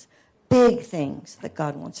things, big things that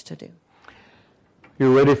God wants to do. You're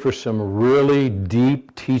ready for some really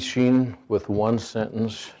deep teaching with one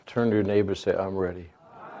sentence. Turn to your neighbor and say, I'm ready.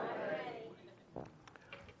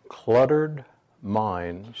 Cluttered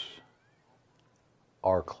minds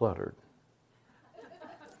are cluttered.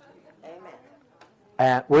 Amen.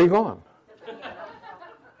 And where are you going?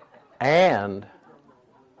 And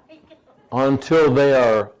until they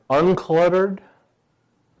are uncluttered,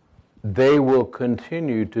 they will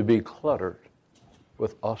continue to be cluttered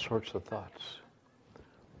with all sorts of thoughts.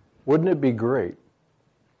 Wouldn't it be great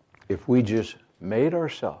if we just made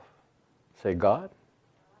ourselves say, God,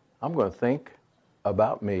 I'm going to think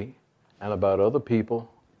about me and about other people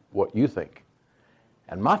what you think.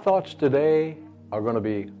 And my thoughts today are going to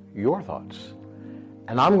be your thoughts.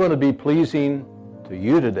 And I'm going to be pleasing to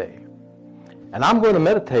you today. And I'm going to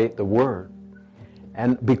meditate the Word.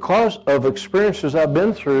 And because of experiences I've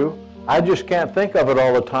been through, I just can't think of it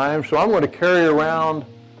all the time, so I'm going to carry around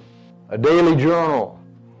a daily journal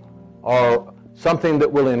or something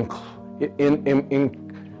that will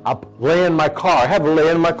I'll lay in my car. I have it lay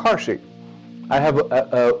in my car seat. I have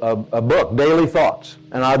a book, Daily Thoughts,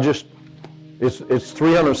 and it's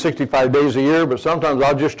 365 days a year, but sometimes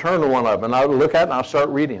I'll just turn to one of them, and I'll look at it and I'll start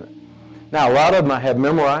reading it. Now, a lot of them I have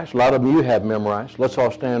memorized. A lot of them you have memorized. Let's all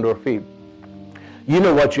stand to our feet. You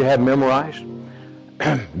know what you have memorized.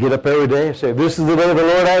 Get up every day and say, this is the day the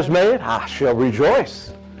Lord has made. I shall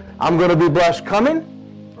rejoice. I'm going to be blessed coming.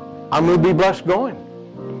 I'm going to be blessed going.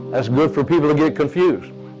 That's good for people to get confused.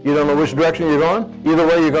 You don't know which direction you're going. Either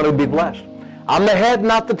way, you're going to be blessed. I'm the head,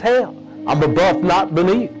 not the tail. I'm above, not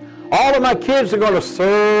beneath. All of my kids are going to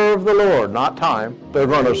serve the Lord, not time. They're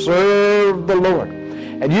going to serve the Lord.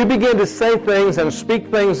 And you begin to say things and speak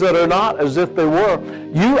things that are not as if they were.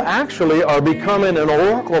 You actually are becoming an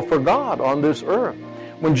oracle for God on this earth.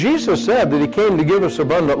 When Jesus said that he came to give us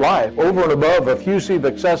abundant life, over and above, effusive,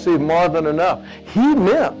 excessive, more than enough, he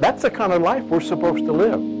meant that's the kind of life we're supposed to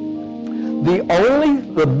live.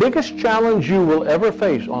 The biggest challenge you will ever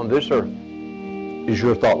face on this earth is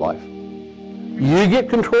your thought life. You get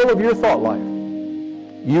control of your thought life,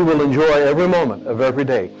 you will enjoy every moment of every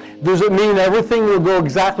day. Does it mean everything will go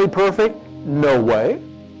exactly perfect? No way.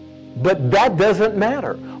 But that doesn't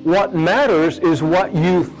matter. What matters is what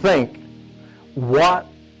you think. What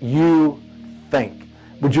you think.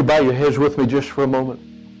 Would you bow your heads with me just for a moment?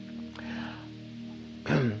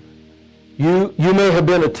 You may have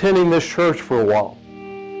been attending this church for a while,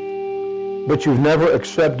 but you've never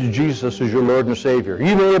accepted Jesus as your Lord and Savior.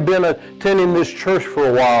 You may have been attending this church for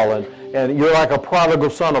a while, and you're like a prodigal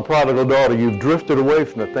son, a prodigal daughter. You've drifted away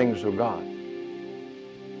from the things of God.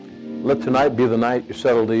 Let tonight be the night you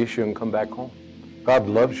settle the issue and come back home. God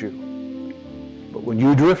loves you. But when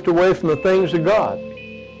you drift away from the things of God,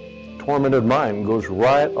 tormented mind goes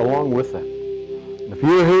right along with that. And if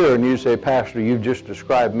you're here and you say, Pastor, you've just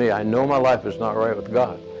described me, I know my life is not right with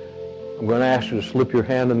God, I'm going to ask you to slip your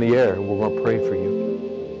hand in the air and we're going to pray for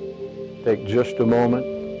you. Take just a moment.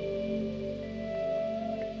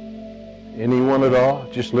 Anyone at all?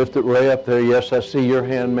 Just lift it way up there. Yes, I see your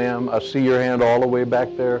hand, ma'am. I see your hand all the way back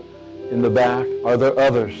there in the back. Are there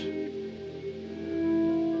others?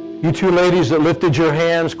 You two ladies that lifted your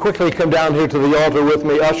hands, quickly come down here to the altar with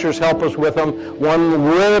me. Ushers, help us with them. One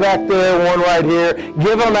way back there, one right here.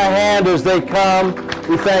 Give them a hand as they come.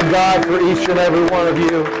 We thank God for each and every one of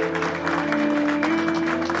you.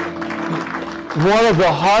 One of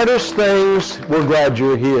the hardest things, we're glad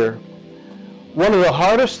you're here. One of the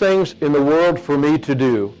hardest things in the world for me to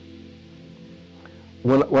do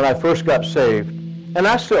when I first got saved, and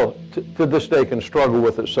I still to this day can struggle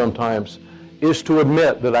with it sometimes, is to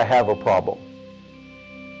admit that I have a problem.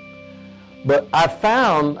 But I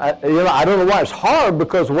found, I don't know why it's hard,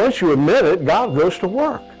 because once you admit it, God goes to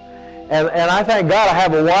work. And I thank God I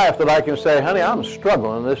have a wife that I can say, honey, I'm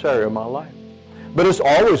struggling in this area of my life. But it's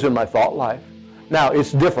always in my thought life. Now,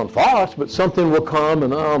 it's different thoughts, but something will come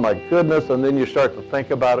and, oh my goodness, and then you start to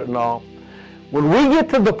think about it and all. When we get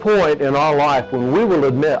to the point in our life when we will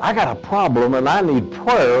admit, I got a problem and I need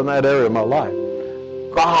prayer in that area of my life,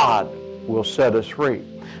 God will set us free.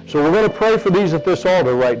 So we're going to pray for these at this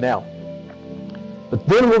altar right now. But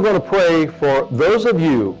then we're going to pray for those of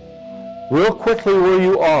you, real quickly where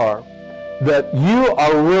you are, that you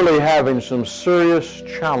are really having some serious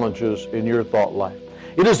challenges in your thought life.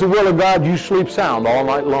 It is the will of God you sleep sound all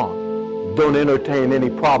night long. Don't entertain any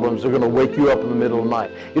problems that are going to wake you up in the middle of the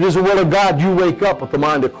night. It is the will of God you wake up with the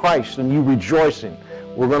mind of Christ and you rejoicing.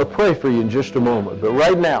 We're going to pray for you in just a moment. But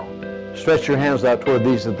right now, stretch your hands out toward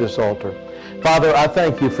these at this altar. Father, I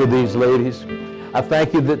thank you for these ladies. I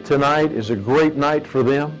thank you that tonight is a great night for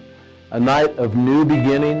them, a night of new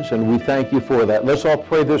beginnings, and we thank you for that. Let's all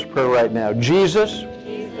pray this prayer right now. Jesus,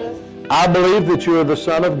 I believe that you are the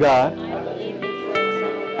Son of God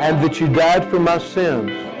and that you died for my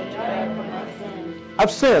sins.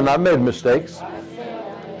 I've sinned. I've made mistakes.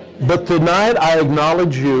 But tonight I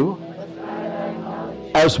acknowledge you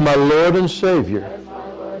as my Lord and Savior.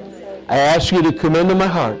 I ask you to come into my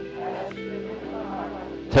heart.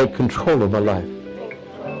 Take control of my life.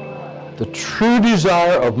 The true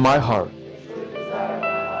desire of my heart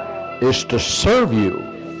is to serve you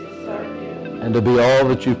and to be all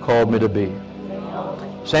that you've called me to be.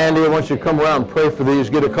 Sandy, I want you to come around and pray for these.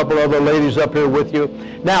 Get a couple other ladies up here with you.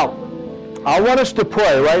 Now, I want us to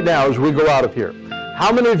pray right now as we go out of here.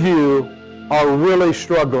 How many of you are really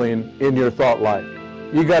struggling in your thought life?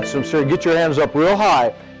 You got some serious. Get your hands up real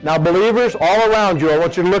high. Now, believers all around you, I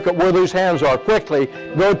want you to look at where these hands are quickly.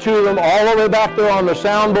 Go to them all the way back there on the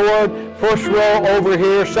soundboard. First row over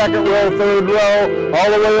here, second row, third row,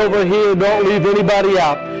 all the way over here. Don't leave anybody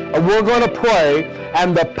out. And we're going to pray,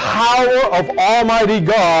 and the power of Almighty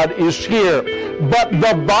God is here. But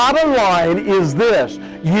the bottom line is this.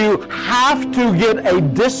 You have to get a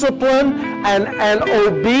discipline and an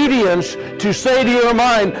obedience to say to your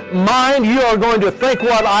mind, you are going to think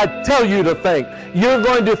what I tell you to think. You're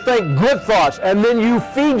going to think good thoughts, and then you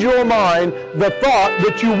feed your mind the thought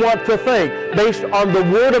that you want to think based on the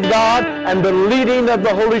Word of God and the leading of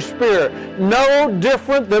the Holy Spirit. No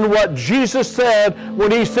different than what Jesus said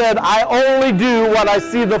when he said, I only do what I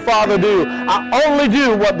see the Father do. I only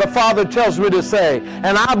do what the Father tells me to say.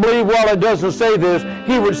 And I believe while it doesn't say this,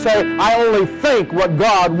 he would say, I only think what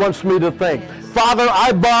God wants me to think. Father,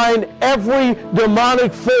 I bind every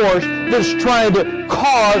demonic force that's trying to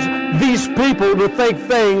cause these people to think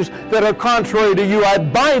things that are contrary to you. I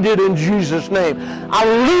bind it in Jesus' name. I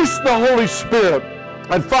loose the Holy Spirit.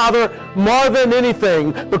 And Father, more than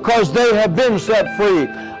anything, because they have been set free,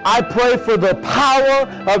 I pray for the power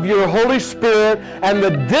of your Holy Spirit and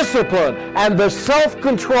the discipline and the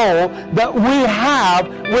self-control that we have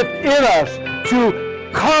within us to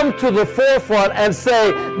come to the forefront and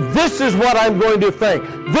say, this is what I'm going to think.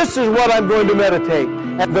 This is what I'm going to meditate.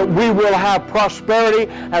 And that we will have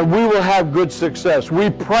prosperity and we will have good success. We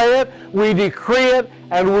pray it, we decree it,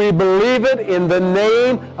 and we believe it in the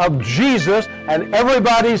name of Jesus. And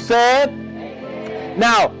everybody said, amen.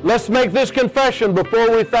 Now, let's make this confession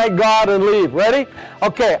before we thank God and leave. Ready?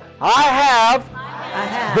 Okay. I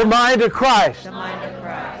have the mind of Christ.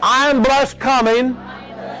 I am blessed coming.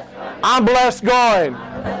 I'm blessed going.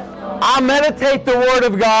 I meditate the Word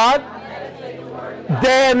of God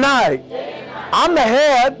day and night. I'm the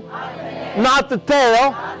head, not the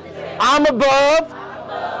tail. I'm above,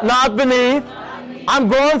 not beneath. I'm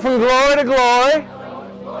going from glory to glory.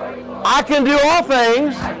 I can do all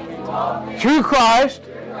things through Christ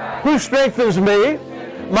who strengthens me.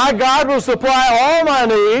 My God will supply all my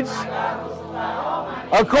needs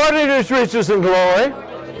according to his riches and glory.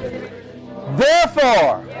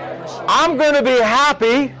 Therefore, I'm going to be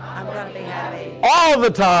happy all the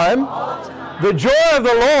time. The joy of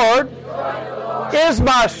the Lord is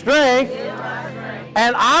my strength,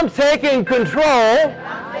 and I'm taking control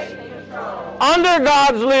under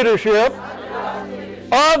God's leadership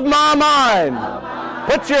of my mind.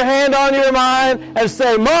 Put your hand on your mind and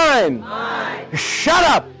say, mind, shut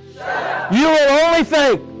up. You will only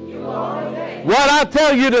think what I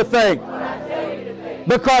tell you to think,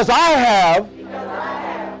 because I have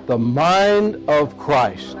the mind of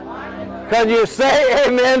Christ. Can you say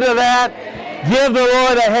amen to that? Give the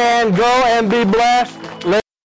Lord a hand. Go and be blessed.